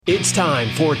It's time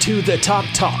for To The Top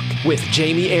Talk with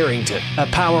Jamie Arrington, a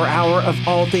power hour of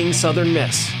all things Southern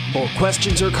Miss. For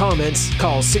questions or comments,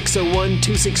 call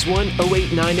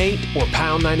 601-261-0898 or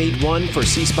pound 981 for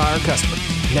C Spire customer.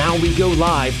 Now we go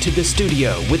live to the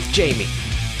studio with Jamie.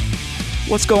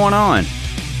 What's going on?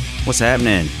 What's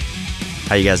happening?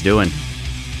 How you guys doing?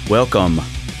 Welcome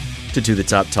to The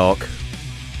Top Talk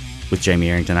with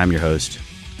Jamie Arrington. I'm your host,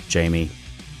 Jamie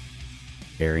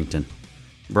Arrington.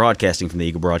 Broadcasting from the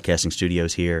Eagle Broadcasting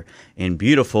Studios here in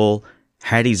beautiful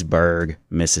Hattiesburg,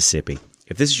 Mississippi.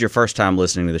 If this is your first time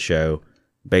listening to the show,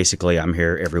 basically I'm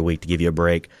here every week to give you a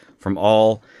break from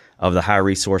all of the High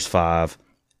Resource 5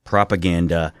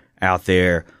 propaganda out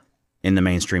there in the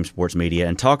mainstream sports media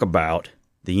and talk about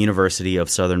the University of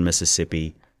Southern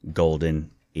Mississippi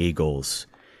Golden Eagles.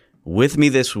 With me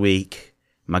this week,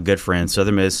 my good friend,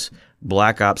 Southern Miss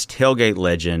Black Ops tailgate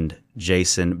legend,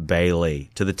 Jason Bailey.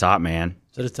 To the top, man.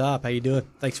 To the top. How you doing?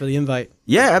 Thanks for the invite.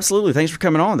 Yeah, absolutely. Thanks for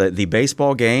coming on. The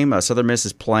baseball game, Southern Miss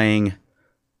is playing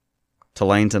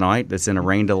Tulane tonight. It's in a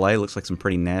rain delay. Looks like some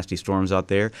pretty nasty storms out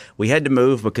there. We had to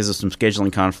move because of some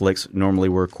scheduling conflicts. Normally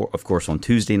we're, of course, on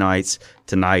Tuesday nights.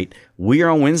 Tonight we are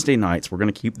on Wednesday nights. We're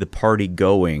going to keep the party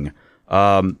going.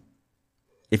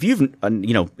 If you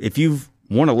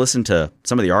want to listen to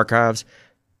some of the archives,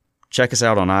 check us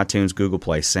out on iTunes, Google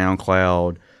Play,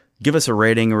 SoundCloud. Give us a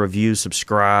rating, a review,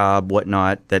 subscribe,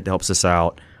 whatnot. That helps us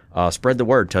out. Spread the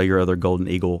word. Tell your other Golden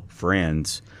Eagle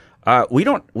friends. We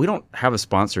don't have a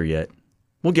sponsor yet.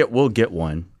 We'll get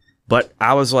one. But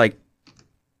I was like,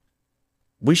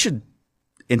 we should,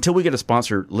 until we get a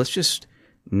sponsor, let's just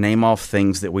name off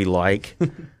things that we like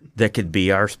that could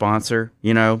be our sponsor.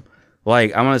 You know,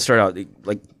 like I'm gonna start out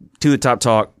like To the Top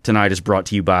Talk tonight is brought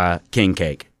to you by King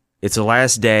Cake. It's the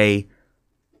last day.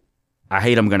 I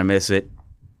hate I'm gonna miss it.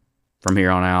 From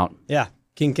here on out. Yeah,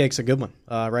 King Cake's a good one,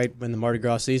 right in the Mardi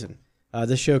Gras season.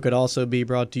 This show could also be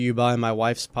brought to you by my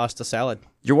wife's pasta salad.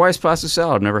 Your wife's pasta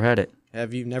salad? I've never had it.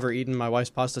 Have you never eaten my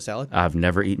wife's pasta salad? I've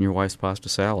never eaten your wife's pasta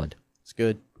salad. It's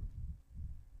good.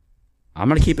 I'm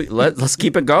going to keep it. Let's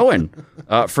keep it going.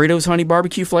 Fritos Honey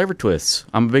Barbecue Flavor Twists.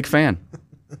 I'm a big fan.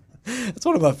 That's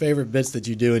one of my favorite bits that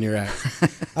you do in your act.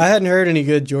 I hadn't heard any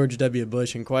good George W.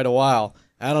 Bush in quite a while.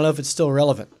 I don't know if it's still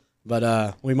relevant.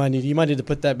 But you might need to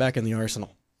put that back in the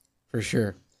arsenal, for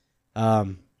sure.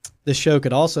 This show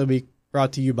could also be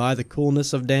brought to you by the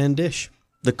coolness of Dan Dish.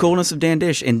 The coolness of Dan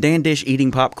Dish, and Dan Dish eating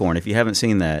popcorn. If you haven't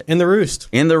seen that, in the Roost.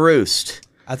 In the Roost.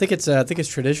 I think it's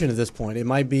tradition at this point. It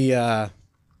might be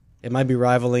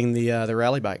rivaling the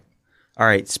rally bike. All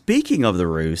right. Speaking of the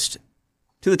Roost,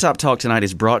 To the Top Talk tonight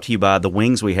is brought to you by the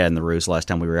wings we had in the Roost last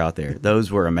time we were out there.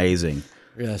 Those were amazing.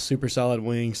 Yeah, super solid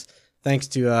wings. Thanks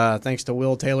to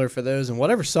Will Taylor for those, and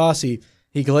whatever sauce he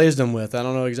glazed them with. I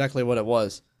don't know exactly what it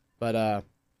was, but I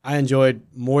enjoyed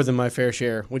more than my fair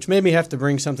share, which made me have to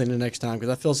bring something the next time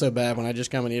because I feel so bad when I just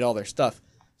come and eat all their stuff.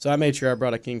 So I made sure I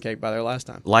brought a King Cake by there last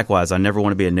time. Likewise, I never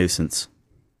want to be a nuisance.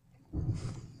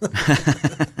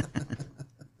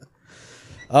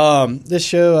 This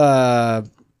show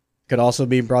could also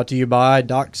be brought to you by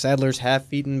Doc Sadler's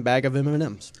half-eaten bag of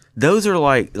M&Ms. Those are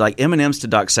like M&Ms to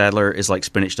Doc Sadler is like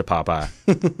spinach to Popeye.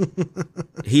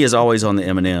 He is always on the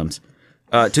M&Ms.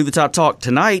 To the Top Talk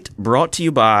tonight, brought to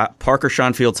you by Parker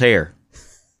Schonfield's hair.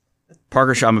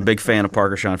 I'm a big fan of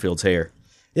Parker Schonfield's hair.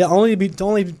 Yeah, only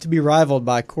to be rivaled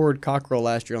by Cord Cockrell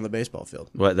last year on the baseball field.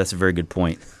 Well, that's a very good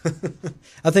point.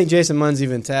 I think Jason Munz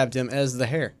even tabbed him as the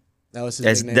hair. That was his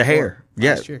as nickname the hair.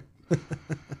 Yeah. Last year.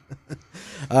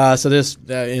 So this,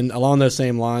 along those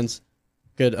same lines,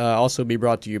 could also be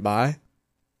brought to you by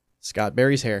Scott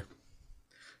Berry's hair.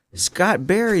 Scott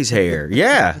Berry's hair.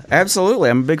 Yeah, absolutely.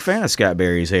 I'm a big fan of Scott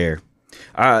Berry's hair.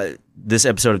 This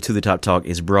episode of To the Top Talk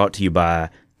is brought to you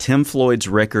by Tim Floyd's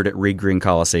record at Reed Green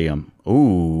Coliseum.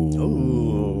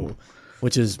 Ooh.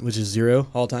 Which is 0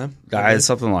 all time? It's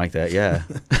something like that, yeah.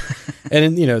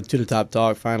 And then, To the Top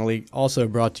Talk finally also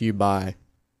brought to you by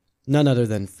none other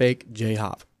than Fake J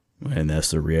Hop. And that's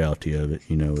the reality of it,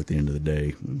 at the end of the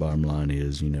day. The bottom line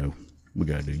is, we got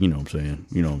to do, what I'm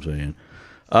saying?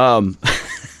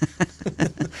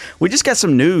 We just got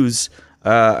some news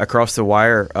across the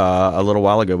wire a little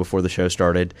while ago before the show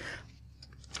started.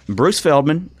 Bruce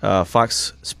Feldman,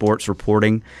 Fox Sports,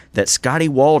 reporting that Scotty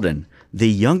Walden, the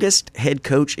youngest head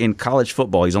coach in college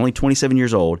football, he's only 27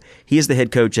 years old. He is the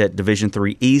head coach at Division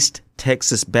III East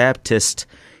Texas Baptist.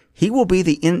 He will be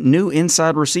the new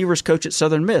inside receivers coach at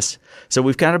Southern Miss. So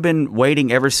we've kind of been waiting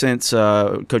ever since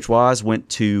Coach Wise went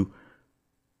to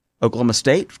Oklahoma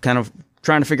State, kind of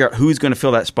trying to figure out who's going to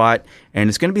fill that spot, and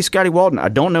it's going to be Scotty Walden. I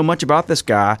don't know much about this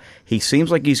guy. He seems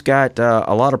like he's got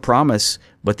a lot of promise,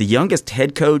 but the youngest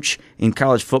head coach in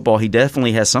college football, he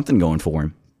definitely has something going for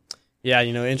him. Yeah,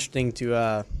 interesting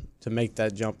to make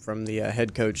that jump from the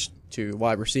head coach to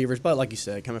wide receivers. But like you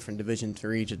said, coming from Division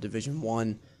III to Division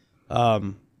I,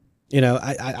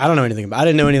 I don't know anything about. I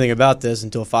didn't know anything about this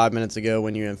until 5 minutes ago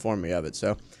when you informed me of it.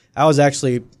 So I was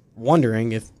actually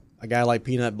wondering if a guy like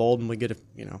Peanut Bolden would get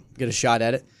a shot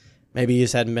at it. Maybe he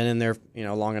just hadn't been in there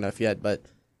long enough yet. But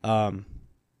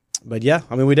yeah,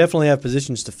 we definitely have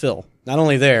positions to fill. Not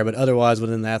only there, but otherwise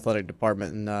within the athletic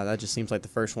department, and that just seems like the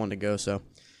first one to go. So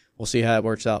we'll see how it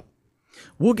works out.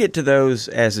 We'll get to those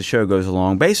as the show goes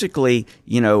along. Basically,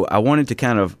 I wanted to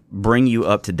kind of bring you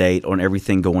up to date on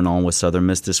everything going on with Southern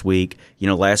Miss this week.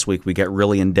 Last week we got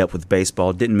really in-depth with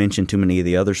baseball, didn't mention too many of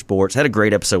the other sports. Had a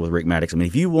great episode with Rick Maddox.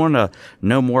 If you want to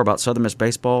know more about Southern Miss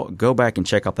baseball, go back and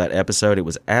check out that episode. It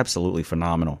was absolutely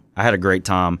phenomenal. I had a great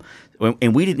time,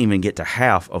 and we didn't even get to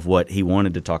half of what he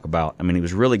wanted to talk about. It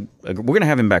was really – we're going to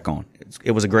have him back on.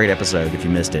 It was a great episode if you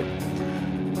missed it.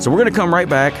 So we're going to come right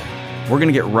back. We're going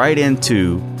to get right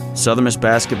into Southern Miss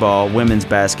basketball, women's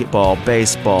basketball,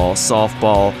 baseball,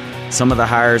 softball, some of the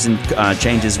hires and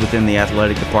changes within the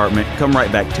athletic department. Come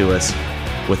right back to us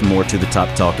with more To the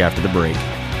Top Talk after the break.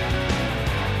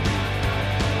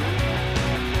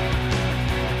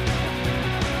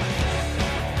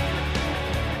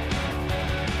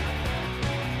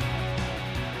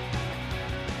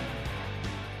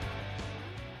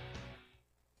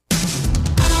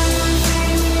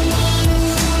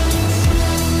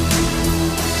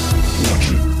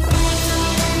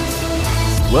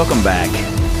 Welcome back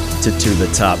to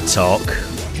the Top Talk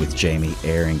with Jamie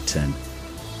Arrington.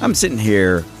 I'm sitting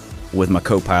here with my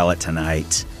co-pilot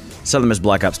tonight, Southern Miss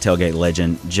Black Ops tailgate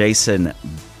legend Jason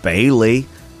Bailey.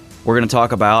 We're going to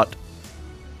talk about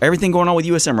everything going on with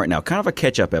USM right now, kind of a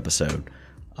catch-up episode,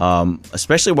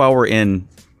 especially while we're in,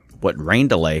 rain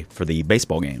delay for the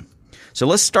baseball game. So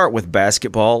let's start with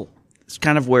basketball. It's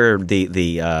kind of where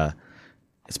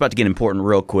it's about to get important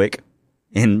real quick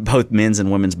in both men's and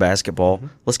women's basketball. Mm-hmm.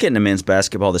 Let's get into men's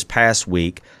basketball this past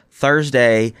week.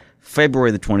 Thursday,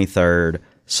 February the 23rd,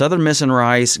 Southern Miss and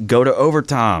Rice go to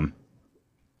overtime.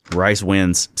 Rice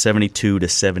wins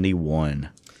 72-71.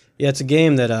 Yeah, it's a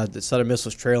game that Southern Miss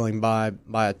was trailing by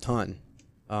a ton.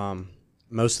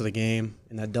 Most of the game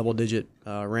in that double-digit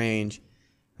range.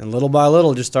 And little by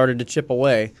little just started to chip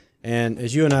away. And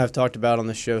as you and I have talked about on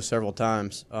this show several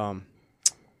times,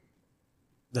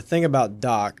 the thing about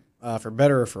Doc, for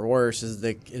better or for worse, is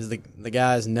the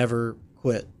guys never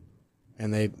quit,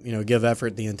 and they give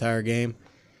effort the entire game.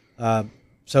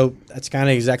 So that's kind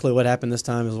of exactly what happened this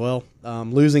time as well.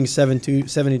 Losing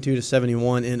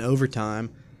 72-71 in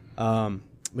overtime. But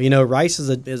Rice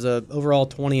is a overall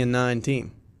 20-9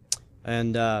 team,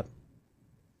 and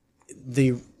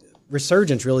the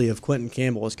resurgence really of Quentin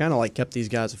Campbell has kind of kept these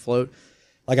guys afloat.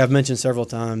 Like I've mentioned several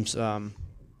times.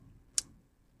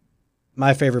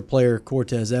 My favorite player,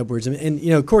 Cortez Edwards.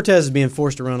 And Cortez is being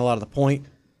forced to run a lot of the point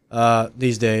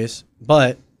these days.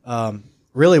 But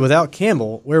really, without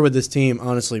Campbell, where would this team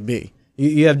honestly be?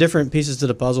 You have different pieces to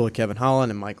the puzzle with Kevin Holland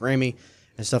and Mike Ramey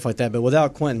and stuff like that. But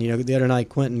without Quentin, the other night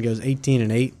Quentin goes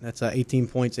 18-8. That's 18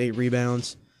 points, 8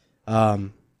 rebounds.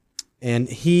 And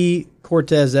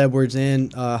Cortez Edwards,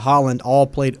 and Holland all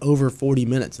played over 40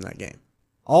 minutes in that game.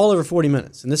 All over 40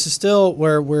 minutes. And this is still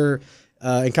where we're –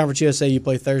 in Conference USA, you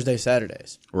play Thursday,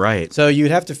 Saturdays. Right. So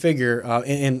you'd have to figure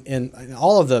in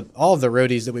all of the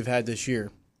roadies that we've had this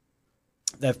year,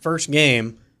 that first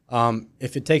game,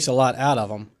 if it takes a lot out of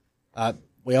them,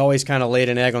 we always kind of laid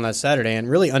an egg on that Saturday, and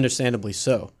really understandably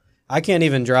so. I can't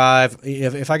even drive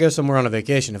if I go somewhere on a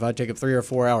vacation. If I take a 3 or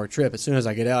 4 hour trip, as soon as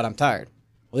I get out, I'm tired.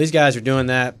 Well, these guys are doing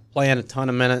that, playing a ton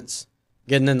of minutes,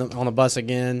 getting on a bus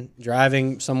again,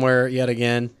 driving somewhere yet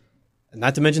again,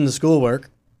 not to mention the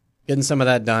schoolwork. Getting some of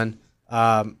that done.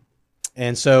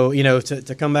 And so,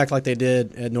 to come back like they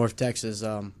did at North Texas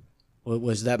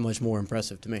was that much more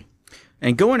impressive to me.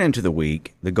 And going into the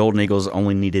week, the Golden Eagles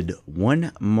only needed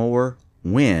one more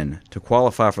win to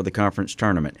qualify for the conference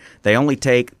tournament. They only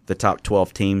take the top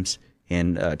 12 teams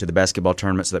to the basketball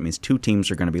tournament, so that means 2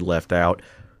 teams are going to be left out.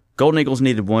 Golden Eagles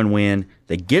needed one win.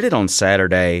 They get it on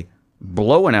Saturday,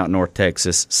 blowing out North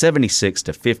Texas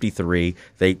 76-53.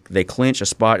 They clinch a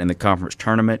spot in the conference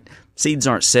tournament. Seeds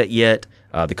aren't set yet.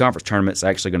 The conference tournament's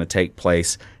actually going to take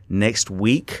place next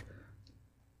week.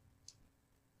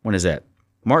 When is that?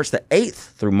 March the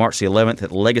 8th through March the 11th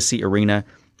at Legacy Arena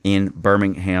in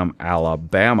Birmingham,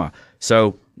 Alabama.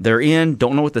 So they're in.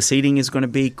 Don't know what the seeding is going to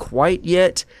be quite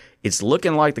yet. It's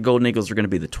looking like the Golden Eagles are going to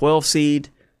be the 12 seed.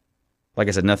 Like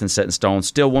I said, nothing's set in stone.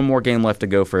 Still one more game left to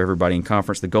go for everybody in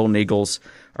conference. The Golden Eagles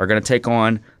are going to take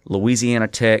on Louisiana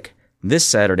Tech this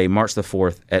Saturday, March the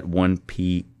 4th at 1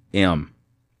 p.m.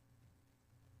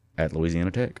 at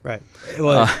Louisiana Tech. Right.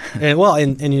 Well,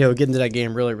 and getting to that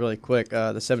game really, really quick,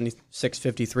 the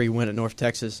 76-53 win at North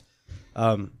Texas.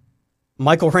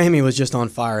 Michael Ramey was just on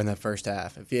fire in that first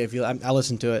half. I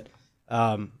listened to it.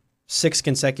 6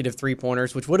 consecutive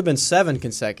three-pointers, which would have been 7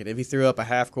 consecutive. He threw up a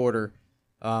half quarter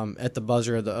at the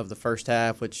buzzer of the first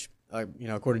half, which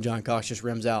according to John Cox, just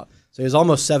rims out. So he was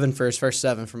almost 7 for his first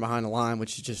 7 from behind the line,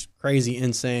 which is just crazy,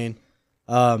 insane.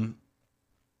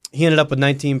 He ended up with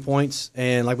 19 points,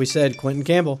 and like we said, Quentin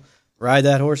Campbell, ride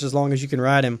that horse as long as you can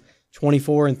ride him.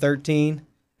 24 and 13,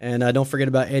 and don't forget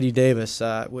about Eddie Davis,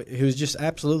 who's just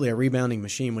absolutely a rebounding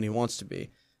machine when he wants to be.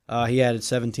 He added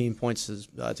 17 points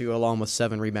to go along with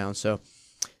 7 rebounds. So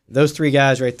those 3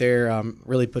 guys right there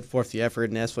really put forth the effort,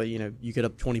 and that's what you get a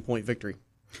 20-point victory.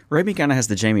 Ramey kind of has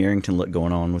the Jamie Arrington look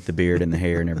going on with the beard and the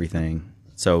hair and everything.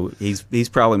 So he's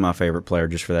probably my favorite player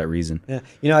just for that reason.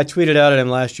 Yeah, I tweeted out at him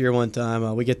last year one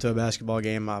time. We get to a basketball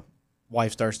game, my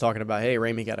wife starts talking about, hey,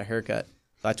 Ramey got a haircut.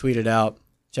 So I tweeted out,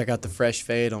 check out the fresh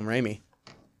fade on Ramey.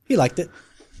 He liked it.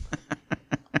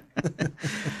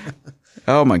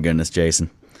 Oh my goodness, Jason.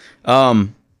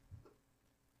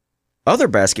 Other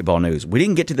basketball news. We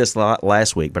didn't get to this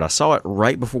last week, but I saw it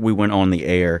right before we went on the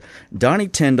air. Donnie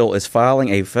Tyndall is filing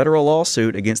a federal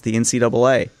lawsuit against the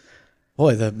NCAA.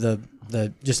 Boy, the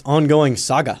just ongoing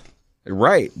saga.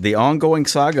 Right, the ongoing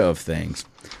saga of things.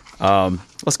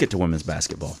 Let's get to women's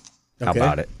basketball. How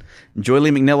about it? Joy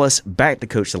Lee McNelis back to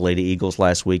coach the Lady Eagles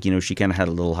last week. She kind of had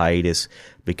a little hiatus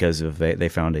because of they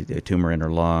found a tumor in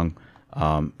her lung.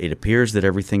 It appears that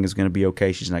everything is going to be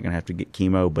okay. She's not going to have to get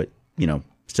chemo, but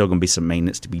still going to be some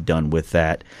maintenance to be done with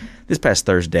that. This past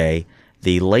Thursday,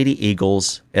 the Lady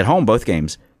Eagles at home, both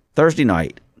games. Thursday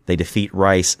night, they defeat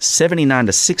Rice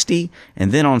 79-60,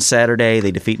 and then on Saturday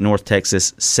they defeat North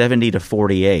Texas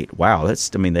 70-48. Wow, they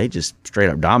just straight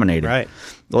up dominated. Right.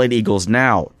 The Lady Eagles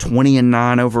now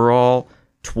 20-9 overall,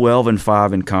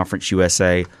 12-5 in Conference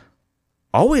USA.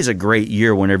 Always a great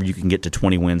year whenever you can get to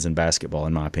 20 wins in basketball,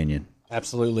 in my opinion.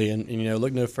 Absolutely, and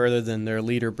look no further than their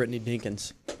leader, Brittany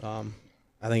Dinkins.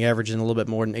 I think averaging a little bit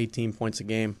more than 18 points a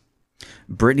game.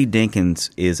 Brittany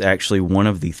Dinkins is actually one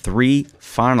of the 3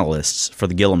 finalists for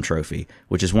the Gillum Trophy,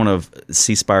 which is one of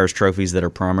C Spire's trophies that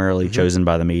are primarily chosen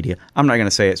by the media. I'm not going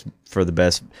to say it's for the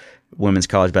best women's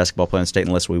college basketball player in the state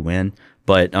unless we win,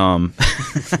 but the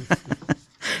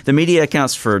media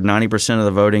accounts for 90% of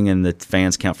the voting and the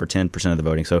fans count for 10% of the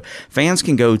voting. So fans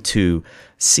can go to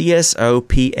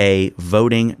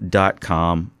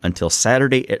csopavoting.com until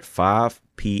Saturday at 5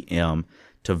 p.m.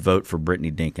 to vote for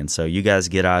Brittany Dinkins. So you guys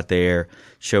get out there,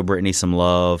 show Brittany some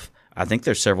love. I think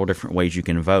there's several different ways you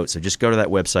can vote. So just go to that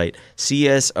website,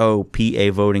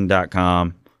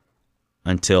 csopavoting.com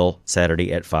until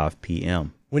Saturday at 5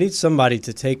 p.m. We need somebody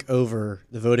to take over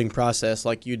the voting process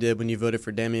like you did when you voted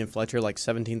for Damian Fletcher like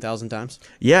 17,000 times.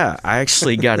 Yeah, I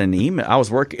actually got an email. I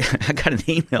got an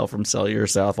email from Cellular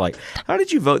South like, how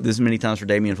did you vote this many times for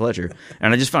Damian Fletcher?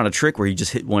 And I just found a trick where you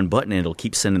just hit one button and it'll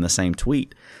keep sending the same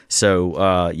tweet.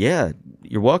 So, yeah,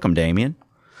 you're welcome, Damian.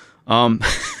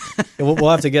 We'll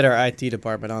have to get our IT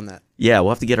department on that. Yeah, we'll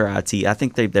have to get our IT. I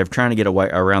think they're trying to get away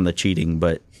around the cheating,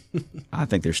 but I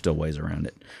think there's still ways around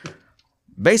it.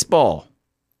 Baseball.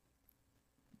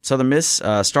 Southern Miss,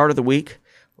 start of the week,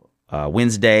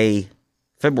 Wednesday,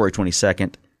 February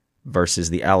 22nd, versus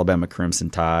the Alabama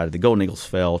Crimson Tide. The Golden Eagles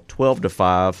fell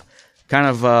 12-5. Kind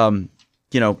of,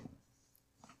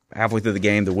 halfway through the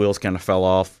game, the wheels kind of fell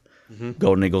off. Mm-hmm.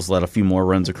 Golden Eagles let a few more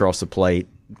runs across the plate.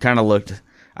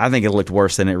 I think it looked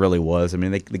worse than it really was. I mean,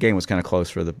 the game was kind of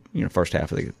close for the first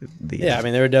half of the Yeah, I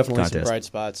mean, there were definitely contest. Some bright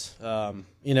spots. And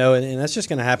that's just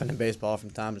going to happen in baseball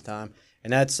from time to time.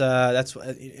 And that's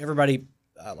everybody.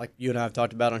 Like you and I have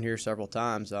talked about on here several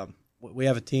times, we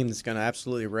have a team that's going to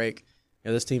absolutely rake.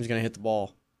 This team's going to hit the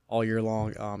ball all year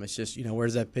long. It's just, where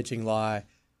does that pitching lie?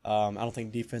 I don't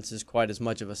think defense is quite as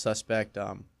much of a suspect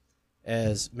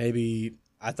as maybe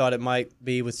I thought it might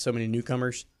be with so many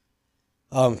newcomers,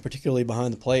 particularly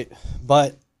behind the plate.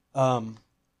 But,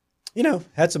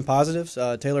 had some positives.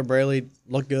 Taylor Braley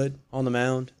looked good on the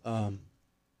mound, had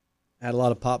a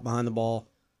lot of pop behind the ball,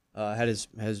 had his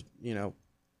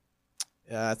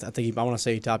I want to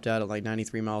say he topped out at like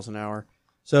 93 miles an hour.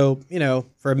 So,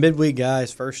 for a midweek guy,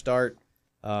 his first start,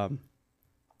 and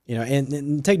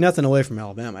take nothing away from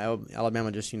Alabama.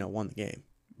 Alabama just, won the game.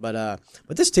 But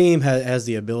this team has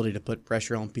the ability to put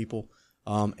pressure on people,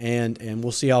 and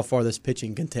we'll see how far this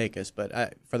pitching can take us.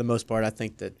 But for the most part, I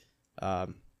think that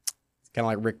kind of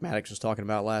like Rick Maddox was talking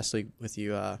about last week with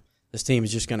you, this team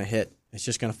is just going to hit. It's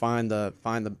just going to find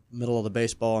the middle of the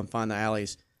baseball and find the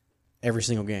alleys every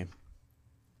single game.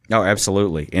 Oh,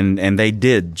 absolutely. And they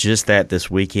did just that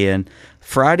this weekend.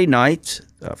 Friday night,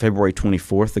 February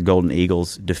 24th, the Golden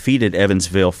Eagles defeated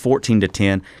Evansville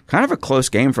 14-10. Kind of a close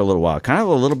game for a little while. Kind of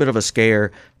a little bit of a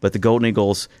scare, but the Golden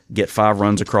Eagles get 5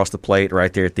 runs across the plate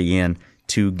right there at the end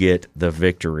to get the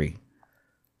victory.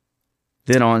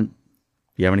 Then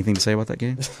you have anything to say about that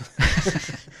game?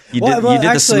 You did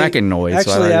the smacking noise.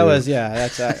 Actually,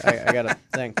 I got a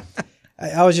thing.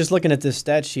 I was just looking at this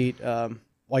stat sheet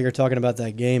while you're talking about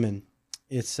that game, and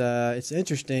it's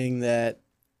interesting that,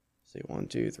 let's see, 1,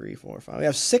 2, 3, 4, 5. We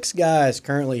have 6 guys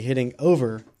currently hitting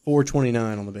over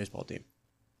 429 on the baseball team.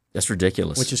 That's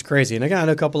ridiculous. Which is crazy. And again, I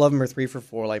know a couple of them are 3 for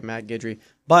 4, like Matt Guidry.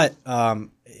 But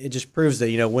it just proves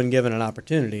that, when given an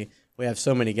opportunity, we have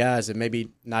so many guys that maybe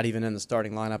not even in the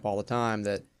starting lineup all the time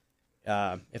that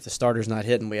if the starter's not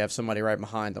hitting, we have somebody right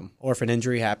behind them. Or if an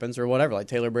injury happens or whatever, like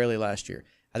Taylor Braley last year.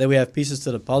 I think we have pieces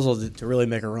to the puzzle to really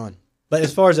make a run. But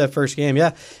as far as that first game,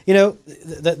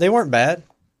 they weren't bad.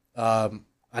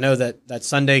 I know that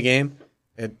Sunday game,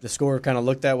 the score kind of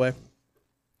looked that way.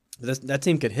 But that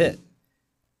team could hit.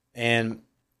 And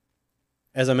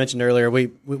as I mentioned earlier, we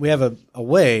have a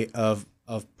way of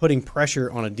putting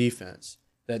pressure on a defense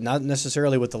that not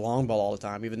necessarily with the long ball all the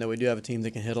time, even though we do have a team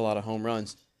that can hit a lot of home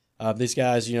runs. These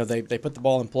guys, they put the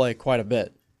ball in play quite a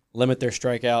bit, limit their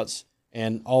strikeouts,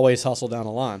 and always hustle down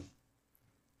the line.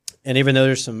 And even though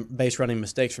there's some base running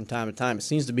mistakes from time to time, it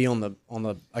seems to be on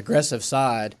the aggressive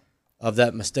side of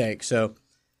that mistake. So,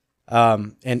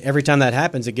 and every time that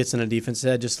happens, it gets in a defense's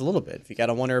head just a little bit. If you got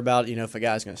to wonder about, if a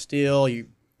guy's going to steal, you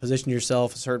position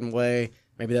yourself a certain way.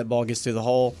 Maybe that ball gets through the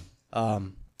hole.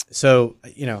 So,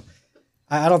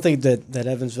 I don't think that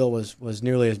Evansville was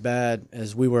nearly as bad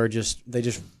as we were.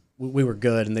 We were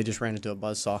good, and they just ran into a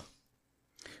buzzsaw.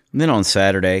 And then on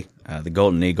Saturday, the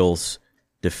Golden Eagles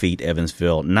defeat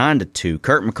Evansville 9-2.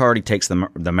 Kirk McCarty takes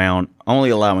the mound,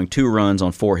 only allowing 2 runs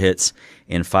on 4 hits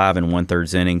in 5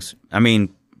 1/3 innings. I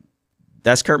mean,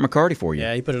 that's Kirk McCarty for you.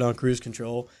 Yeah, he put it on cruise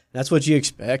control. That's what you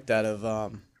expect out of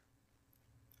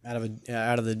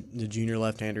the junior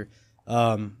left-hander.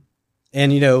 And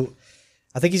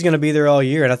I think he's going to be there all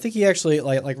year. And I think he actually,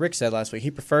 like Rick said last week,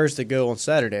 he prefers to go on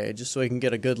Saturday just so he can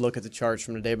get a good look at the charts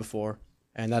from the day before.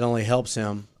 And that only helps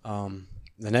him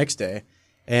the next day.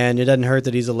 And it doesn't hurt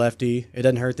that he's a lefty. It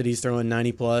doesn't hurt that he's throwing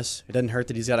 90+. It doesn't hurt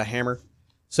that he's got a hammer.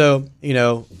 So,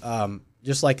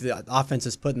 just like the offense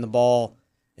is putting the ball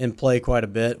in play quite a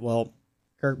bit, well,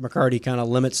 Kirk McCarty kind of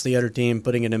limits the other team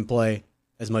putting it in play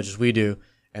as much as we do,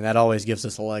 and that always gives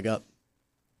us a leg up.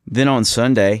 Then on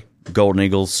Sunday, Golden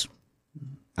Eagles,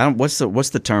 what's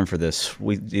the term for this?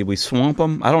 Did we swamp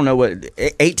them? I don't know what.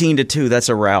 18-2. That's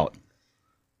a rout.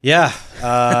 Yeah,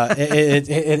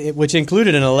 which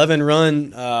included an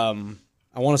 11-run.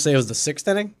 I want to say it was the 6th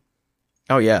inning.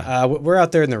 Oh yeah, we're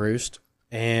out there in the roost,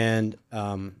 and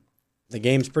the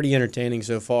game's pretty entertaining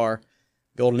so far.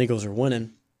 Golden Eagles are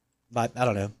winning by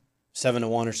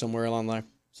 7-1 or somewhere along there.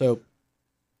 So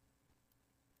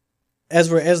as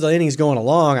the innings going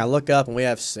along, I look up and we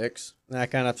have 6. And I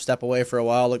kind of step away for a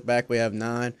while. Look back, we have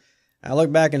 9. I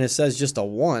look back and it says just a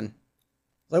 1.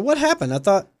 Like, what happened? I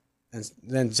thought. And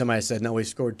then somebody said, no, we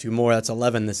scored 2 more. That's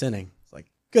 11 this inning. It's like,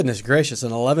 goodness gracious,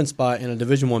 an 11 spot in a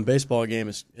Division I baseball game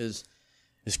is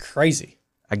crazy.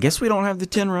 I guess we don't have the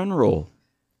 10-run rule.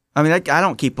 I mean, I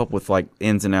don't keep up with,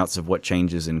 ins and outs of what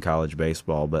changes in college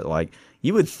baseball, but,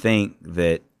 you would think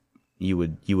that you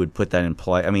would put that in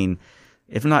play. I mean,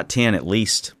 if not 10, at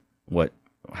least,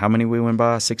 how many we win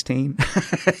by? 16? I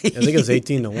think it was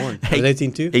 18-1. Was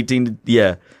it 18-2? 18,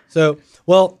 yeah. So,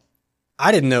 well,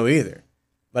 I didn't know either.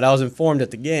 But I was informed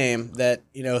at the game that,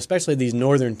 especially these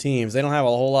northern teams, they don't have a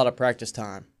whole lot of practice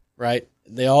time, right?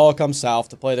 They all come south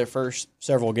to play their first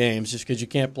several games just because you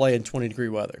can't play in 20-degree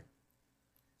weather.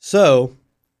 So,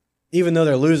 even though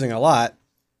they're losing a lot,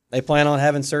 they plan on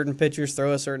having certain pitchers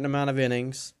throw a certain amount of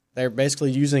innings. They're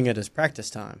basically using it as practice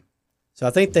time. So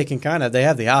I think they can they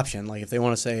have the option, if they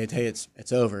want to say, hey,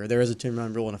 it's over. There is a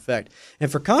 10-run rule in effect.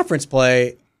 And for conference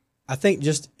play, I think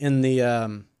just in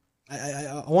the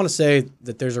I want to say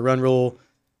that there's a run rule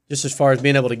just as far as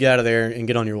being able to get out of there and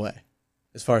get on your way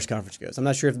as far as conference goes. I'm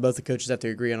not sure if both the coaches have to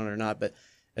agree on it or not, but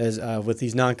as with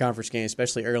these non-conference games,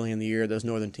 especially early in the year, those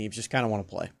northern teams just kind of want to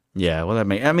play. Yeah, well,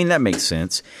 that makes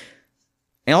sense.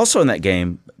 And also in that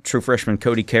game, true freshman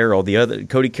Cody Carroll,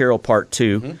 Cody Carroll Part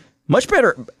 2, much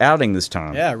better outing this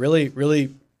time. Yeah,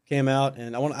 really came out,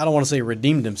 and I don't want to say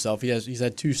redeemed himself. He's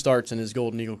had 2 starts in his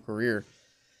Golden Eagle career,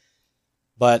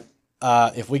 but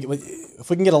if we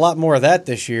can get a lot more of that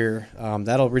this year,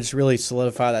 that'll just really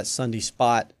solidify that Sunday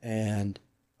spot. And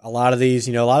a lot of these,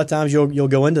 a lot of times you'll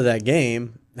go into that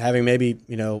game having maybe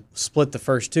split the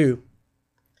first 2,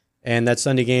 and that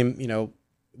Sunday game,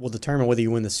 will determine whether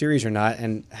you win the series or not,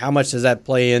 and how much does that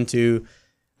play into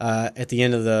at the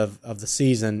end of the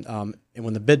season, and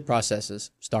when the bid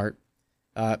processes start.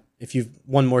 If you've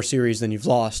won more series than you've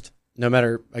lost, no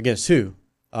matter against who,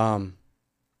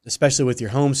 especially with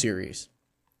your home series,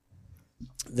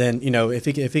 then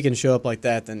if he can show up like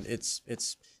that, then it's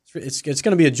going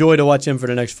to be a joy to watch him for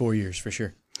the next 4 years for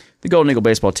sure. The Golden Eagle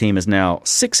baseball team is now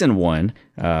 6-1.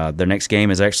 Their next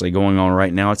game is actually going on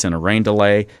right now. It's in a rain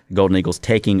delay. The Golden Eagles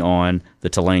taking on the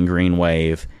Tulane Green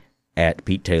Wave at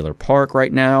Pete Taylor Park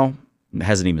right now. It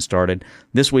hasn't even started.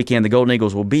 This weekend, the Golden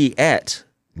Eagles will be at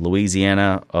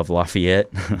Louisiana of Lafayette.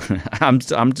 I'm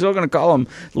still going to call them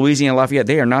Louisiana Lafayette.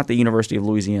 They are not the University of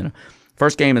Louisiana.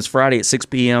 First game is Friday at 6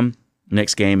 p.m.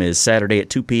 Next game is Saturday at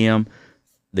 2 p.m.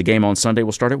 The game on Sunday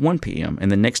will start at 1 p.m.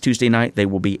 And then next Tuesday night, they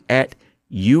will be at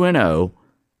UNO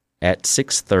at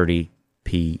 6:30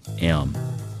 p.m.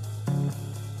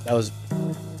 That was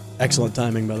excellent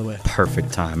timing, by the way.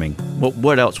 Perfect timing.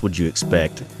 What else would you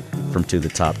expect from To the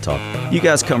Top Talk? You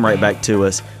guys come right back to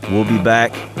us. We'll be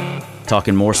back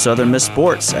talking more Southern Miss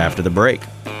sports after the break.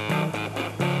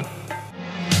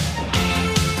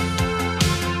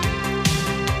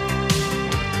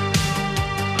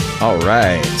 All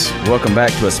right. Welcome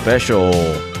back to a special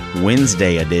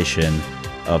Wednesday edition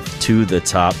of To the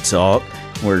Top Talk.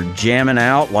 We're jamming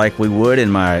out like we would in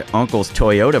my uncle's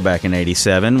Toyota back in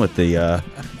 '87 with the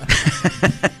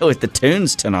with the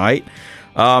tunes tonight.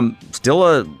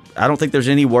 I don't think there's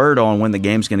any word on when the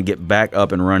game's going to get back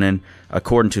up and running.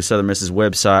 According to Southern Miss's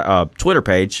website, Twitter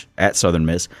page at Southern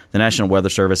Miss, the National Weather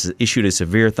Service has issued a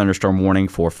severe thunderstorm warning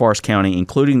for Forest County,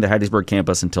 including the Hattiesburg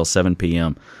campus, until 7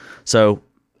 p.m. So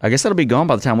I guess that'll be gone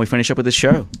by the time we finish up with this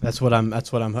show. That's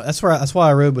why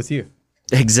I rode with you.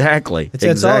 Exactly.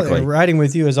 Exactly. Riding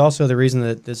with you is also the reason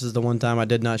that this is the one time I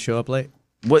did not show up late.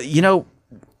 Well,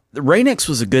 the Rain-X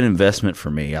was a good investment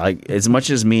for me. As much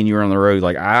as me and you were on the road,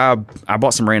 I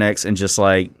bought some Rain-X and just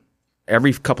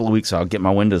every couple of weeks I'll get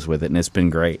my windows with it, and it's been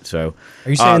great. So, are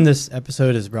you saying this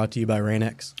episode is brought to you by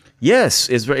Rain-X? Yes.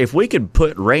 If we could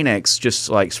put Rain-X just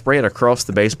spray it across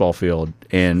the baseball field,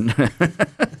 and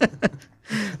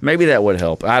maybe that would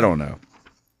help. I don't know.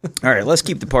 All right, let's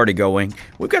keep the party going.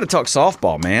 We've got to talk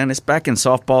softball, man. It's back in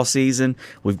softball season.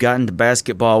 We've gotten to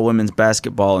basketball, women's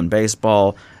basketball, and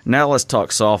baseball. Now let's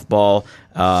talk softball.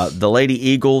 The Lady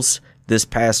Eagles this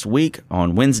past week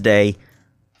on Wednesday,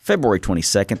 February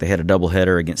 22nd, they had a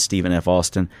doubleheader against Stephen F.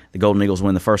 Austin. The Golden Eagles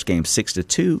win the first game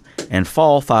 6-2 and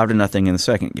fall 5-0 in the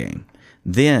second game.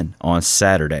 Then on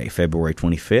Saturday, February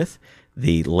 25th,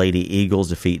 the Lady Eagles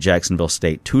defeat Jacksonville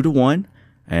State 2-1.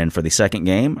 And for the second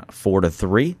game,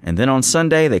 4-3. And then on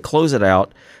Sunday, they close it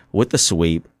out with the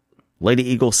sweep. Lady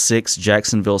Eagles 6,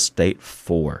 Jacksonville State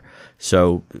 4.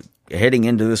 So heading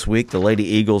into this week, the Lady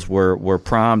Eagles were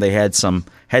primed. They had some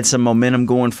momentum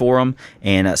going for them.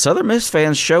 And Southern Miss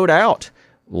fans showed out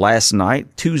last night,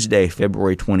 Tuesday,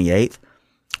 February 28th.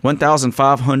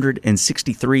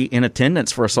 1,563 in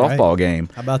attendance for a softball game.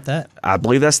 How about that? I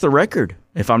believe that's the record,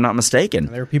 if I'm not mistaken.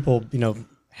 There were people,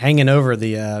 hanging over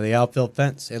the outfield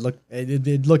fence. It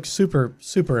looked super,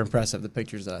 super impressive, the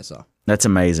pictures that I saw. That's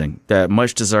amazing. That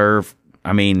much deserved.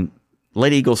 I mean,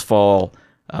 Lady Eagles fall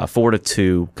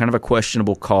 4-2. Kind of a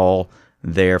questionable call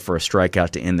there for a strikeout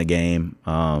to end the game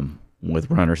with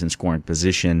runners in scoring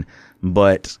position.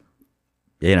 But,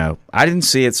 I didn't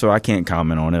see it, so I can't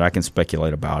comment on it. I can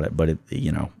speculate about it, but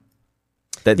they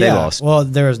lost. Well,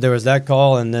 there was that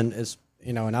call, and then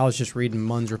and I was just reading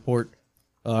Munn's report,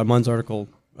 Munn's article.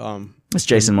 It's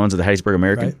Jason Munns of the Hattiesburg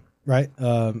American. Right.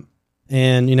 And,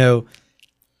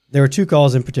 there were two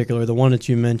calls in particular, the one that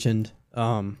you mentioned,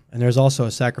 and there's also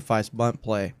a sacrifice bunt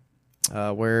play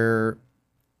where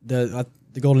the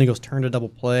Golden Eagles turned a double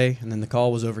play, and then the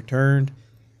call was overturned.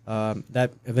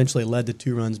 That eventually led to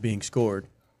 2 runs being scored.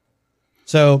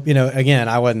 So, again,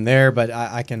 I wasn't there, but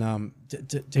I can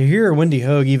to hear Wendy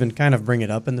Hogue even kind of bring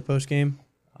it up in the postgame,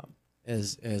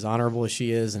 as honorable as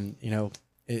she is, and,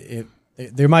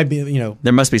 there might be,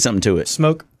 there must be something to it.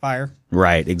 Smoke, fire.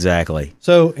 Right, exactly.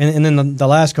 So, and then the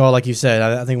last call, like you said,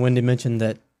 I think Wendy mentioned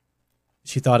that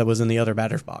she thought it was in the other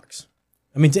batter's box.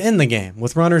 I mean, to end the game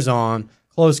with runners on,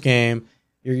 close game,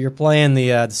 you're playing the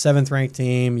 7th-ranked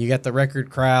team, you got the record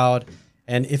crowd,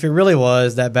 and if it really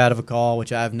was that bad of a call,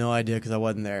 which I have no idea because I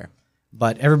wasn't there,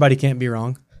 but everybody can't be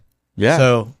wrong. Yeah.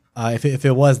 So, if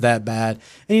it was that bad,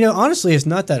 and honestly, it's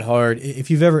not that hard.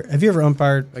 Have you ever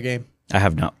umpired a game? I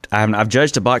have not. I've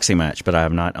judged a boxing match, but I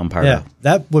have not umpired. Yeah,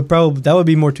 that would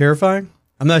be more terrifying.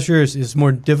 I'm not sure it's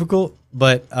more difficult,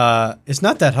 but it's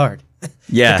not that hard.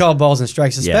 Yeah. To call balls and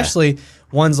strikes, especially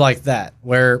ones like that,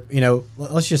 where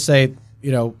let's just say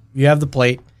you have the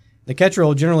plate. The catcher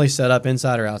will generally set up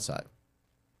inside or outside.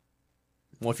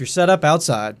 Well, if you're set up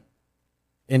outside,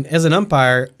 and as an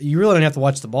umpire, you really don't have to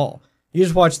watch the ball. You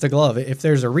just watch the glove. If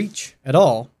there's a reach at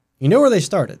all, you know where they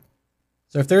started.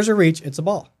 So if there's a reach, it's a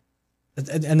ball.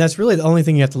 And that's really the only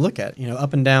thing you have to look at.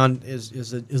 Up and down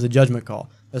is a judgment call.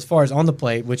 As far as on the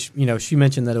plate, which, she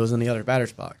mentioned that it was in the other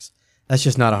batter's box. That's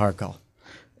just not a hard call.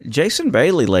 Jason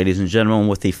Bailey, ladies and gentlemen,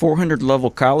 with the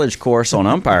 400-level college course on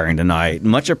umpiring tonight.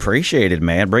 Much appreciated,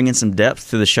 man. Bringing some depth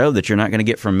to the show that you're not going to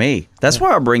get from me. That's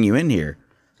why I bring you in here.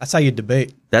 That's how you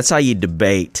debate. That's how you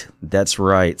debate. That's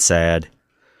right, Sad.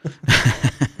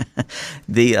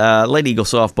 The Lady Eagle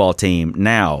softball team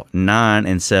now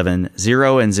 9-7,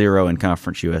 0-0 in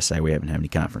Conference USA. We haven't had any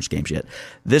conference games yet.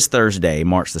 This Thursday,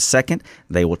 March the 2nd,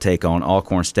 they will take on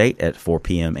Alcorn State at 4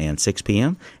 p.m. and 6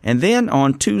 p.m. And then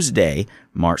on Tuesday,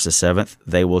 March the 7th,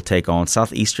 they will take on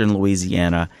Southeastern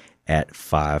Louisiana at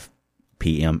 5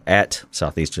 p.m. at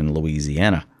Southeastern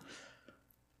Louisiana.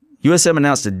 USM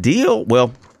announced a deal.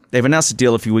 Well, they've announced a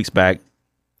deal a few weeks back.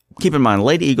 Keep in mind,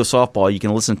 Lady Eagle softball, you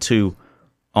can listen to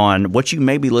on what you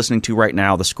may be listening to right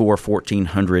now, the Score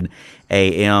 1400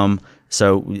 AM.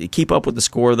 So keep up with the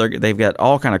Score. They've got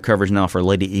all kind of coverage now for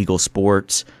Lady Eagle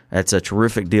sports. That's a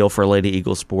terrific deal for Lady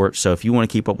Eagle sports. So if you want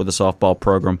to keep up with the softball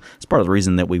program, it's part of the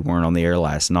reason that we weren't on the air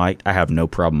last night. I have no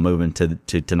problem moving to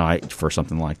tonight for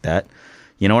something like that.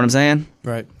 You know what I'm saying?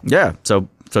 Right. Yeah. So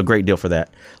great deal for that.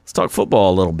 Let's talk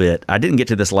football a little bit. I didn't get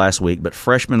to this last week, but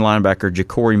freshman linebacker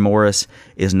Ja'Cory Morris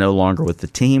is no longer with the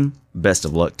team. Best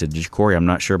of luck to Ja'Cory. I'm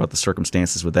not sure about the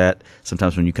circumstances with that.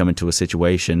 Sometimes when you come into a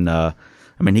situation,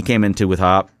 he came into with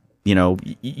Hop.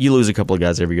 You lose a couple of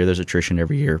guys every year. There's attrition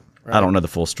every year. Right. I don't know the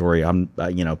full story.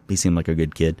 He seemed like a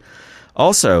good kid.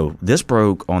 Also, this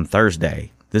broke on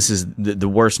Thursday. This is the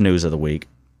worst news of the week.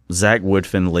 Zach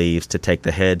Woodfin leaves to take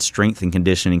the head strength and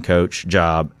conditioning coach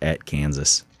job at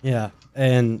Kansas. Yeah,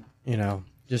 and,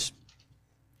 just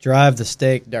drive the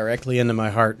stake directly into my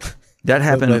heart. That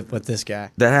happened with this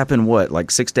guy. That happened,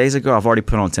 like 6 days ago? I've already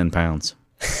put on 10 pounds.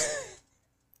 I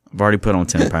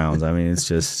mean, it's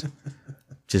just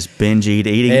binge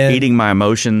eating my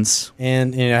emotions.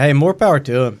 And, hey, more power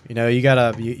to him.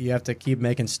 You have to keep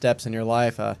making steps in your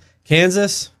life.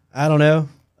 Kansas, I don't know.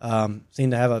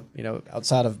 Seem to have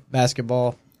outside of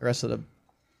basketball, the rest of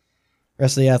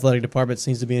the athletic department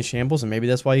seems to be in shambles, and maybe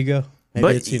that's why you go. Maybe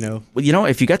it's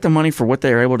if you got the money for what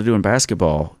they are able to do in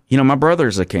basketball, my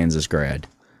brother's a Kansas grad,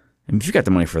 and if you got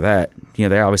the money for that,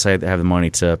 they obviously have the money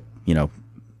to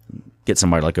get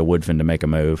somebody like a Woodfin to make a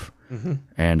move. Mm-hmm.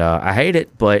 And I hate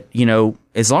it, but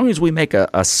as long as we make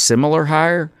a similar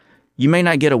hire. You may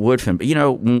not get a Woodfin, but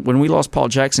when we lost Paul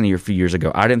Jackson a few years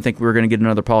ago, I didn't think we were going to get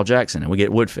another Paul Jackson, and we get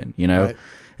Woodfin. Right.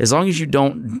 As long as you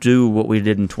don't do what we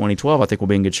did in 2012, I think we'll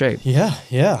be in good shape. Yeah.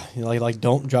 Like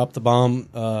don't drop the bomb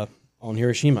on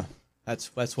Hiroshima.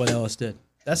 That's what Ellis did.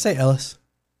 Did I say Ellis?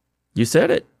 You said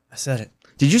it. I said it.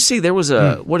 Did you see there was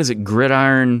what is it,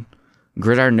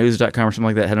 gridironnews.com or something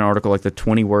like that had an article like the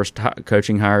 20 worst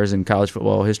coaching hires in college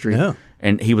football history? No.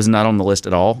 And he was not on the list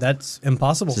at all. That's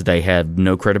impossible. So they had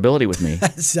no credibility with me.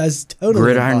 That's totally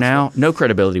Gridiron impossible. Now, no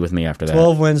credibility with me after that.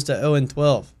 12 wins to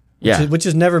 0-12. Which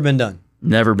has never been done.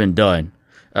 Never been done.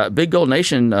 Big Gold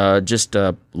Nation just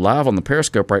live on the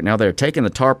Periscope right now. They're taking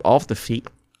the tarp off the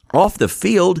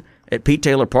field at Pete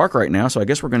Taylor Park right now. So I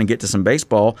guess we're going to get to some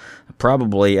baseball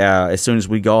probably as soon as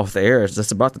we go off the air.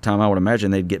 That's about the time I would imagine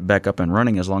they'd get back up and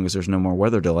running as long as there's no more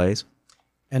weather delays.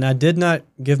 And I did not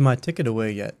give my ticket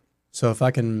away yet. So if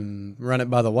I can run it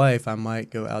by the wife, I might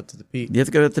go out to the Pete. You have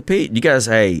to go to the Pete. You guys,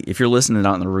 hey, if you're listening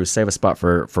out in the roof, save a spot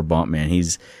for Bump, man.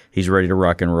 He's ready to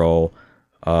rock and roll.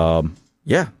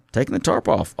 Taking the tarp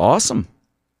off. Awesome.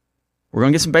 We're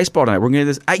going to get some baseball tonight. We're going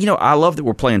to get this. I love that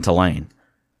we're playing Tulane.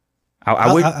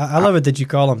 I love it that you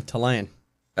call him Tulane.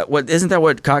 Isn't that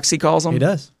what Coxie calls them? He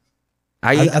does.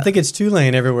 I think it's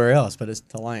Tulane everywhere else, but it's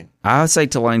Tulane. I say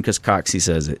Tulane because Coxie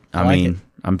says it. I mean,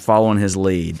 I'm following his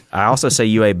lead. I also say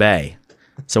UA Bay.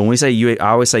 So when we say UA, I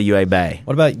always say UA Bay.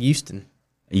 What about Houston?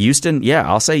 Houston, yeah,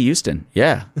 I'll say Houston.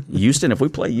 Yeah, Houston. If we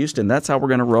play Houston, that's how we're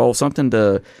going to roll. Something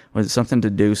to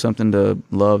do, something to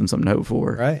love, and something to hope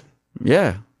for. Right.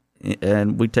 Yeah,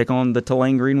 and we take on the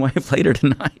Tulane Green Wave later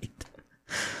tonight.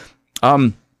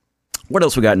 What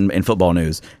else we got in football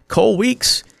news? Cole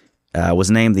Weeks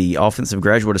was named the offensive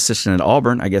graduate assistant at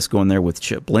Auburn, I guess going there with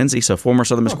Chip Lindsey. So former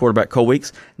Southern Miss quarterback Cole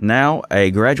Weeks, now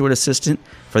a graduate assistant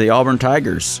for the Auburn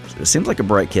Tigers. It seems like a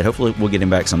bright kid. Hopefully we'll get him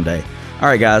back someday. All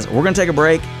right, guys, we're going to take a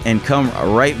break and come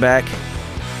right back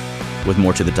with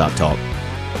more To the Top Talk.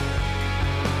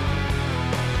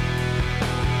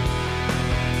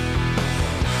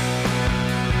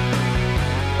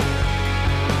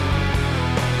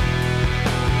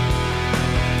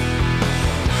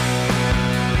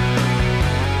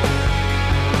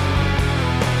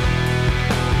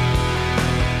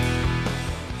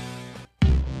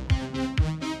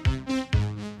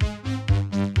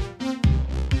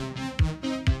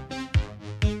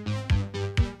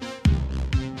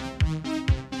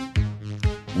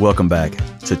 Welcome back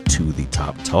to the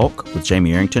Top Talk with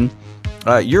Jamie Arrington.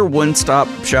 Your one-stop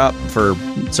shop for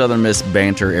Southern Miss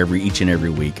banter each and every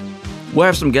week. We'll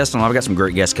have some guests on. I've got some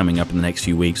great guests coming up in the next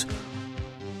few weeks.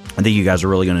 I think you guys are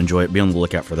really going to enjoy it. Be on the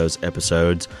lookout for those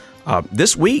episodes.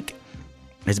 This week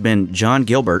has been John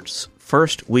Gilbert's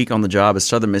first week on the job as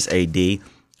Southern Miss AD.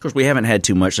 Of course, we haven't had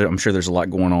too much. I'm sure there's a lot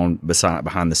going on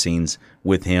behind the scenes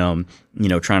with him,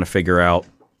 trying to figure out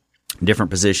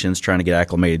different positions, trying to get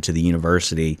acclimated to the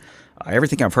university.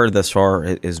 Everything I've heard thus far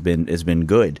has been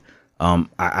good.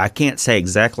 I can't say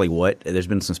exactly what. There's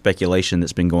been some speculation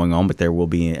that's been going on, but there will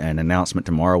be an announcement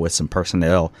tomorrow with some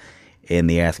personnel in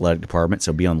the athletic department,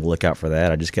 so be on the lookout for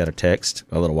that. I just got a text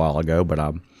a little while ago, but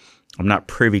I'm not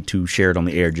privy to share it on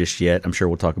the air just yet. I'm sure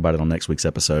we'll talk about it on next week's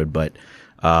episode, but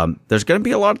there's going to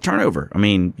be a lot of turnover. I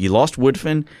mean, you lost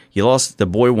Woodfin, you lost the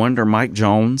boy wonder Mike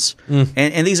Jones,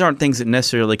 and these aren't things that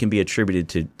necessarily can be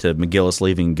attributed to McGillis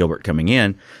leaving and Gilbert coming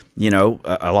in.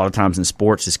 A lot of times in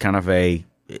sports, it's kind of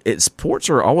sports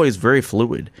are always very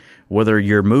fluid. Whether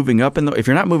you're moving up if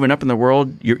you're not moving up in the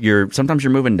world, sometimes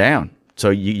you're moving down. So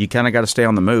you kind of got to stay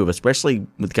on the move, especially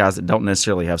with guys that don't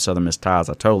necessarily have Southern Miss ties.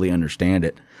 I totally understand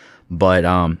it, but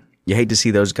you hate to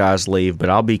see those guys leave. But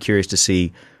I'll be curious to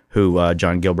see who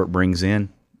John Gilbert brings in.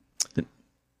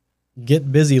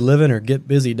 Get busy living or get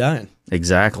busy dying.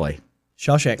 Exactly.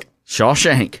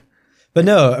 Shawshank. But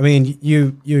no, I mean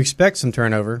you expect some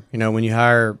turnover. When you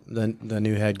hire the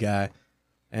new head guy,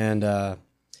 and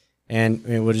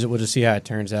we'll just see how it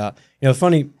turns out.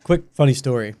 Funny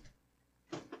story.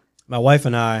 My wife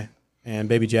and I and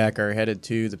baby Jack are headed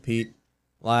to the Pete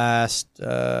last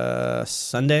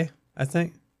Sunday, I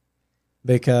think,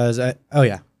 because it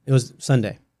was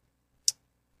Sunday.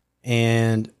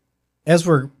 And as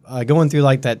we're going through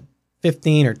like that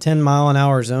 15 or 10 mile an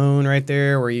hour zone right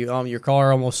there where your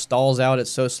car almost stalls out,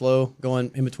 it's so slow going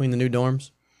in between the new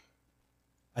dorms,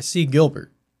 I see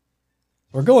Gilbert.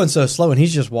 We're going so slow, and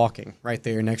he's just walking right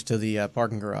there next to the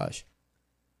parking garage.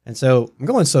 And so I'm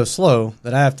going so slow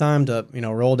that I have time to,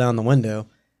 roll down the window,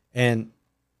 and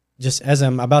just as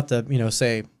I'm about to,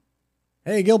 say,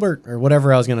 "Hey, Gilbert," or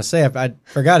whatever I was going to say, I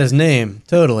forgot his name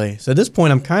totally. So at this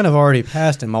point, I'm kind of already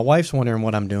past him. My wife's wondering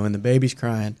what I'm doing. The baby's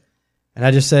crying. And I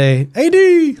just say,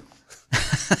 "AD!"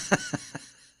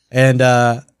 And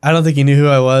I don't think he knew who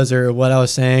I was or what I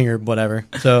was saying or whatever.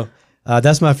 So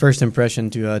that's my first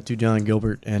impression to John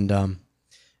Gilbert, and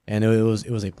it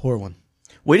was a poor one.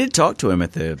 We did talk to him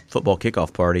at the football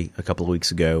kickoff party a couple of weeks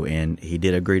ago, and he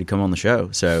did agree to come on the show.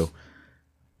 So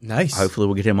nice. Hopefully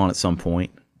we'll get him on at some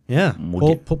point. Yeah,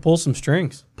 pull some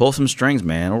strings. Pull some strings,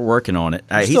 man. We're working on it.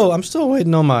 I'm still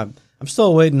waiting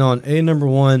on A number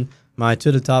one, my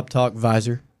To the Top Talk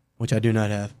visor, which I do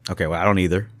not have. Okay, well I don't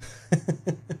either.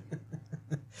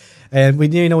 And we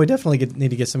definitely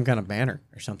need to get some kind of banner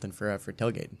or something for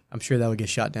tailgating. I'm sure that would get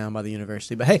shot down by the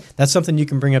university. But hey, that's something you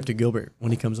can bring up to Gilbert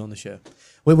when he comes on the show.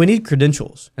 We need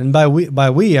credentials, and by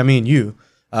we I mean you.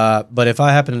 But if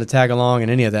I happen to tag along in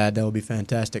any of that would be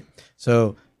fantastic.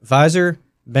 So visor,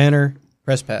 banner,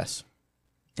 press pass,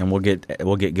 and we'll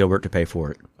get Gilbert to pay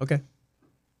for it. Okay,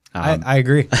 I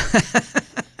agree.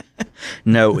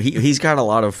 No, he's got a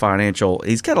lot of financial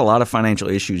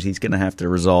issues he's going to have to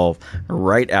resolve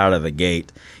right out of the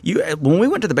gate. When we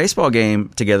went to the baseball game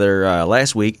together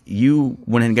last week, you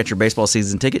went and got your baseball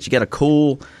season tickets. You got a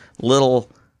cool little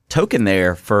token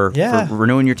there for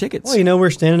renewing your tickets. Well, we're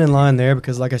standing in line there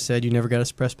because, like I said, you never got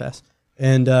a press pass,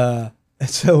 and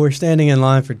so we're standing in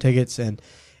line for tickets, and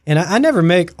I never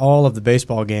make all of the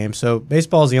baseball games. So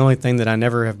baseball is the only thing that I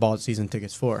never have bought season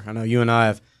tickets for. I know you and I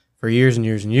have. For years and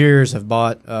years and years, have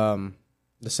bought the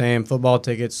same football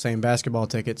tickets, same basketball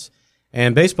tickets.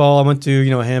 And baseball, I went to,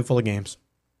 a handful of games.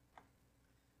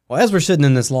 Well, as we're sitting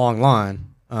in this long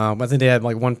line, I think they had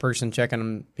like one person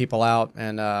checking people out,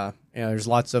 and there's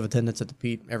lots of attendance at the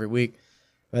Pete every week.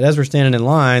 But as we're standing in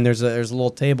line, there's a little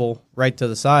table right to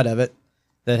the side of it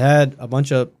that had a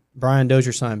bunch of Brian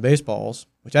Dozier signed baseballs,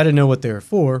 which I didn't know what they were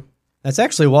for. That's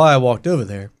actually why I walked over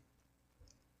there.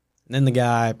 And then the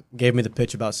guy gave me the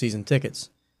pitch about season tickets.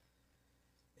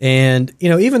 And,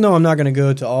 even though I'm not going to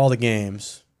go to all the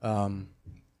games,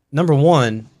 number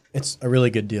one, it's a really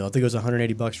good deal. I think it was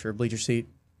 $180 for a bleacher seat.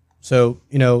 So,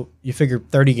 you figure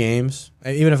 30 games.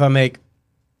 Even if I make,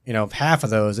 half of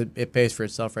those, it pays for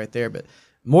itself right there. But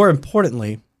more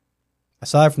importantly,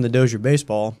 aside from the Dozier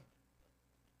baseball,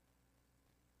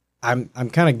 I'm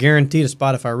kind of guaranteed a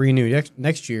spot if I renew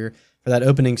next year for that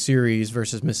opening series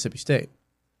versus Mississippi State.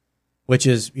 Which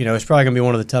is, it's probably going to be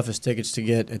one of the toughest tickets to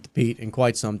get at the Pete in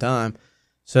quite some time.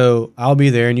 So I'll be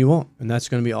there and you won't, and that's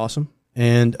going to be awesome.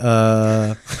 And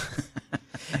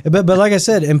But like I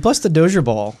said, and plus the Dozier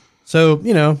ball. So,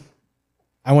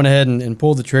 I went ahead and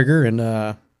pulled the trigger, and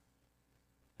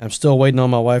I'm still waiting on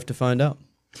my wife to find out.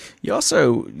 You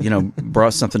also,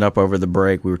 brought something up over the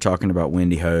break. We were talking about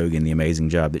Wendy Hogue and the amazing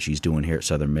job that she's doing here at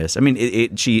Southern Miss. I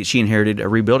mean, she inherited a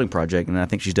rebuilding project, and I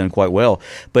think she's done quite well.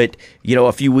 But,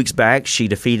 a few weeks back, she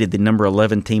defeated the number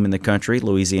 11 team in the country,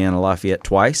 Louisiana Lafayette,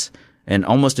 twice, and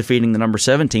almost defeating the number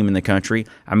 7 team in the country.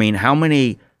 I mean, how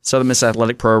many Southern Miss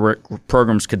athletic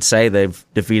programs could say they've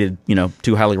defeated,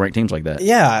 2 highly ranked teams like that?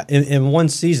 Yeah, in one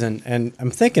season. And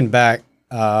I'm thinking back,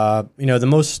 the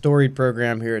most storied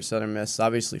program here at Southern Miss is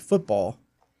obviously football.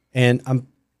 And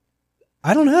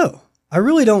I don't know. I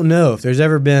really don't know if there's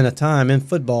ever been a time in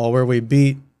football where we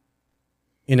beat,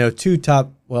 2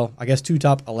 top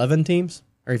 11 teams,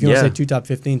 or if you want to say 2 top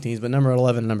 15 teams, but number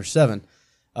 11 and number 7.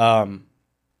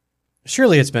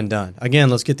 Surely it's been done. Again,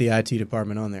 let's get the IT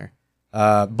department on there.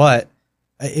 But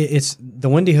it's the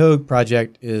Wendy Hogue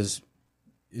project is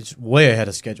way ahead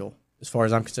of schedule as far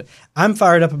as I'm concerned. I'm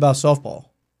fired up about softball.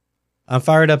 I'm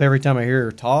fired up every time I hear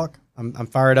her talk. I'm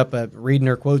fired up at reading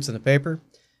her quotes in the paper.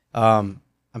 I'm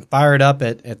fired up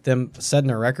at them setting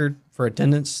a record for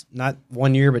attendance, not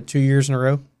 1 year, but 2 years in a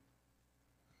row.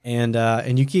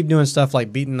 And you keep doing stuff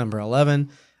like beating number 11,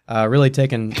 really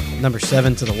taking number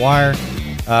 7 to the wire.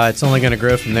 It's only going to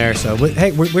grow from there. So,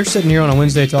 hey, we're sitting here on a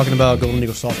Wednesday talking about Golden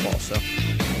Eagle softball. So,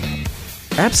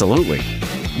 absolutely.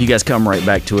 You guys come right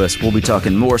back to us. We'll be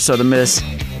talking more Southern Miss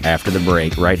after the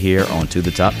break right here on To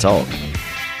the Top Talk.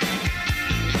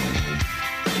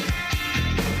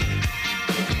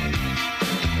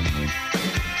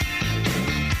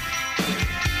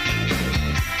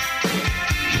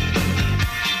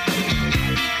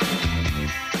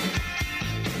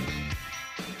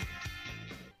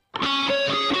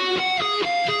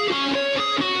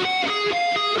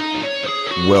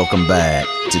 Welcome back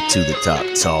to the Top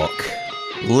Talk.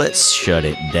 Let's shut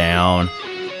it down.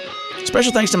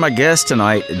 Special thanks to my guest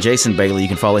tonight, Jason Bailey. You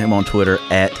can follow him on Twitter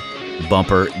at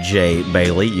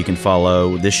BumperJBailey. You can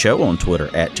follow this show on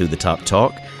Twitter at To The Top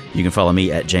Talk. You can follow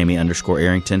me at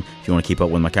Jamie_Arrington. If you want to keep up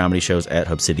with my comedy shows, at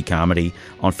Hub City Comedy.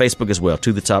 On Facebook as well,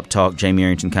 To The Top Talk, Jamie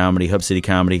Arrington Comedy, Hub City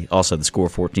Comedy, also the Score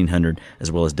 1400,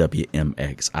 as well as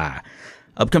WMXI.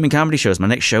 Upcoming comedy shows. My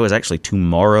next show is actually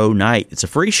tomorrow night. It's a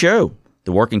free show.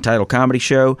 The Working Title Comedy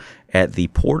Show at the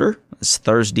Porter. It's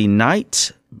Thursday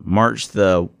night, March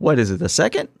the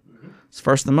 2nd? It's the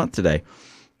first of the month today.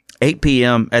 8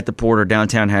 p.m. at the Porter,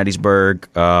 downtown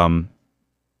Hattiesburg. Going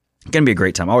to be a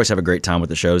great time. I always have a great time with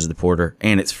the shows at the Porter,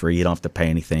 and it's free. You don't have to pay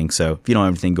anything. So if you don't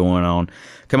have anything going on,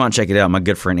 come on and check it out. My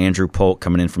good friend Andrew Polk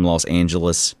coming in from Los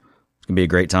Angeles. It's going to be a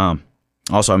great time.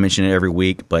 Also, I mention it every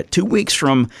week, but 2 weeks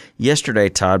from yesterday,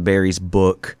 Todd Barry's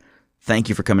book, Thank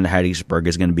You for Coming to Hattiesburg,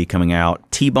 is going to be coming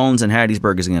out. T-Bones in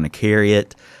Hattiesburg is going to carry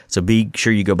it. So be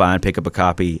sure you go by and pick up a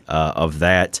copy of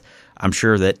that. I'm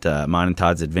sure that mine and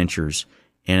Todd's adventures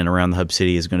in and around the Hub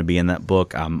City is going to be in that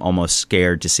book. I'm almost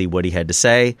scared to see what he had to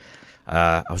say.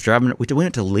 I was driving. We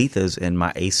went to Letha's and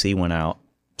my AC went out.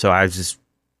 So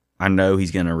I know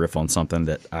he's going to riff on something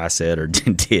that I said or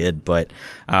did. But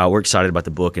we're excited about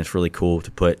the book, and it's really cool to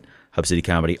put Hub City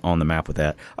Comedy on the map with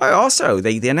that. Also,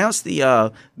 they announced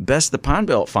the Best of the Pine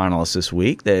Belt finalists this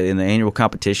week in the annual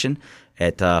competition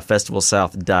at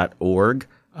festivalsouth.org.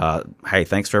 Hey,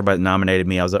 thanks for everybody that nominated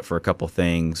me. I was up for a couple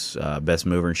things, Best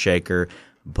Mover and Shaker,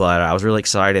 but I was really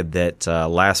excited that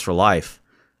Last for Life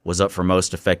was up for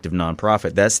Most Effective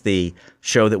Nonprofit. That's the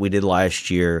show that we did last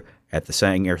year at the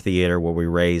Sanger Theater where we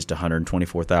raised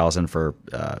 $124,000 for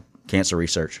cancer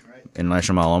research in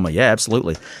National Myeloma. Yeah,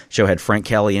 absolutely. Show had Frank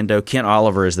Caliendo. Kent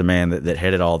Oliver is the man that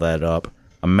headed all that up.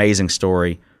 Amazing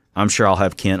story. I'm sure I'll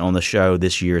have Kent on the show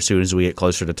this year as soon as we get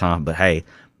closer to time. But hey,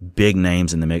 big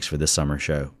names in the mix for this summer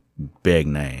show. Big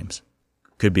names.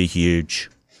 Could be huge.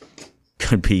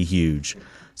 Could be huge.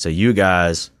 So you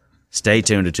guys stay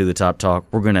tuned to The Top Talk.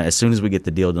 We're going to, as soon as we get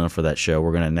the deal done for that show,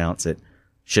 we're going to announce it.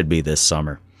 Should be this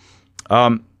summer.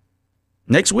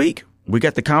 Next week, we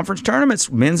got the conference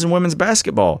tournaments, men's and women's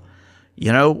basketball.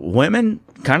 Women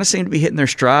kind of seem to be hitting their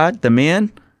stride. The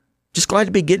men, just glad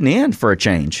to be getting in for a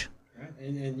change.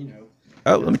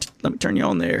 Oh, let me turn you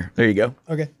on there. There you go.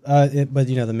 Okay. But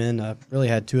the men really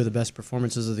had 2 of the best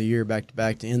performances of the year back to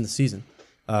back to end the season.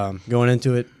 Going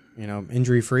into it,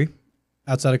 injury free,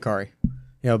 outside of Kari.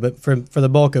 But for the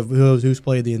bulk of who's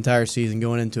played the entire season,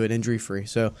 going into it injury free.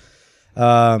 So,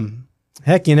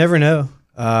 heck, you never know.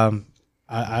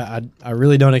 I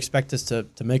really don't expect us to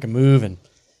make a move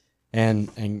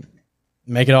and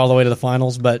make it all the way to the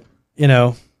finals, but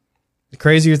the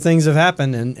crazier things have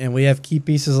happened, and we have key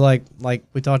pieces like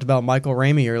we talked about Michael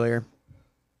Ramey earlier.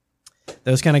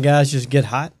 those kind of guys just get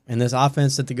hot, and this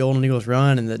offense that the Golden Eagles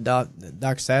run and that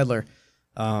Doc Sadler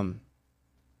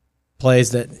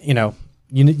plays, that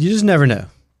you just never know.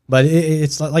 But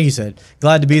it's like you said,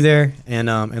 glad to be there and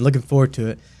looking forward to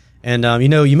it. And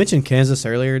you mentioned Kansas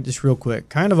earlier, just real quick,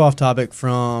 kind of off topic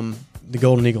from the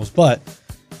Golden Eagles, but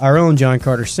our own John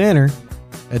Carter Center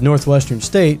at Northwestern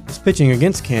State is pitching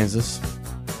against Kansas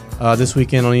this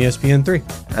weekend on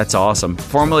ESPN3. That's awesome.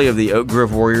 Formerly of the Oak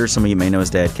Grove Warriors, some of you may know his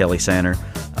dad, Kelly Sander.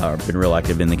 Been real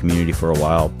active in the community for a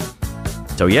while.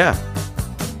 So, yeah.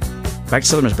 Back to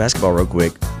Southern Miss basketball real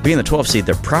quick. Being the 12th seed,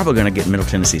 they're probably going to get Middle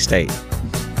Tennessee State.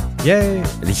 Yay.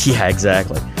 Yeah,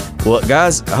 exactly. Well,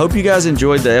 guys, I hope you guys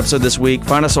enjoyed the episode this week.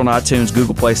 Find us on iTunes,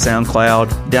 Google Play,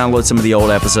 SoundCloud. Download some of the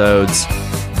old episodes.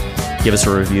 Give us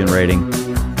a review and rating.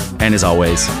 And as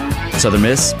always, Southern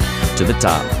Miss to the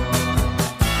top.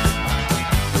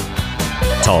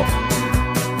 Talk.